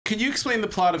can you explain the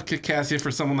plot of Kickassia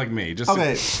for someone like me? Just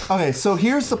Okay, so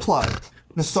here's the plot.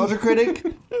 Nostalgia Critic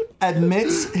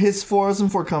admits his fours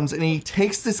and forecomes, and he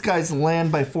takes this guy's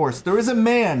land by force. There is a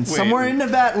man somewhere in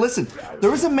Nevada. Listen,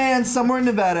 there is a man somewhere in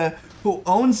Nevada who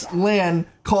owns land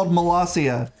called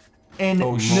Molossia, and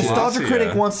Nostalgia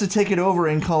Critic wants to take it over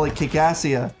and call it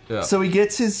Kickassia. Yeah. So he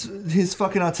gets his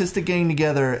fucking autistic gang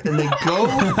together, and they go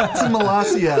to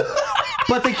Molossia,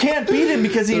 but they can't beat him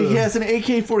because he has an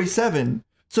AK-47.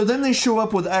 So then they show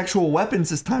up with actual weapons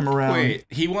this time around. Wait,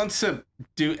 he wants to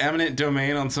do eminent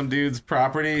domain on some dude's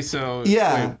property, so...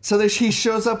 Yeah, so he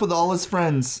shows up with all his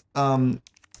friends, and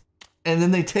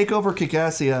then they take over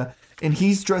Kickassia, and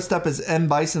he's dressed up as M.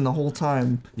 Bison the whole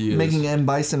time, making M.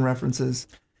 Bison references.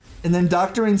 And then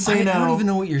Dr. Insano... I don't even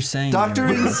know what you're saying. Dr.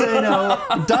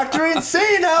 Insano... Dr.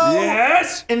 Insano!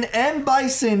 Yes! And M.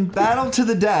 Bison battle to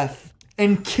the death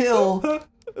and kill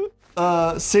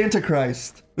Santa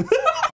Christ.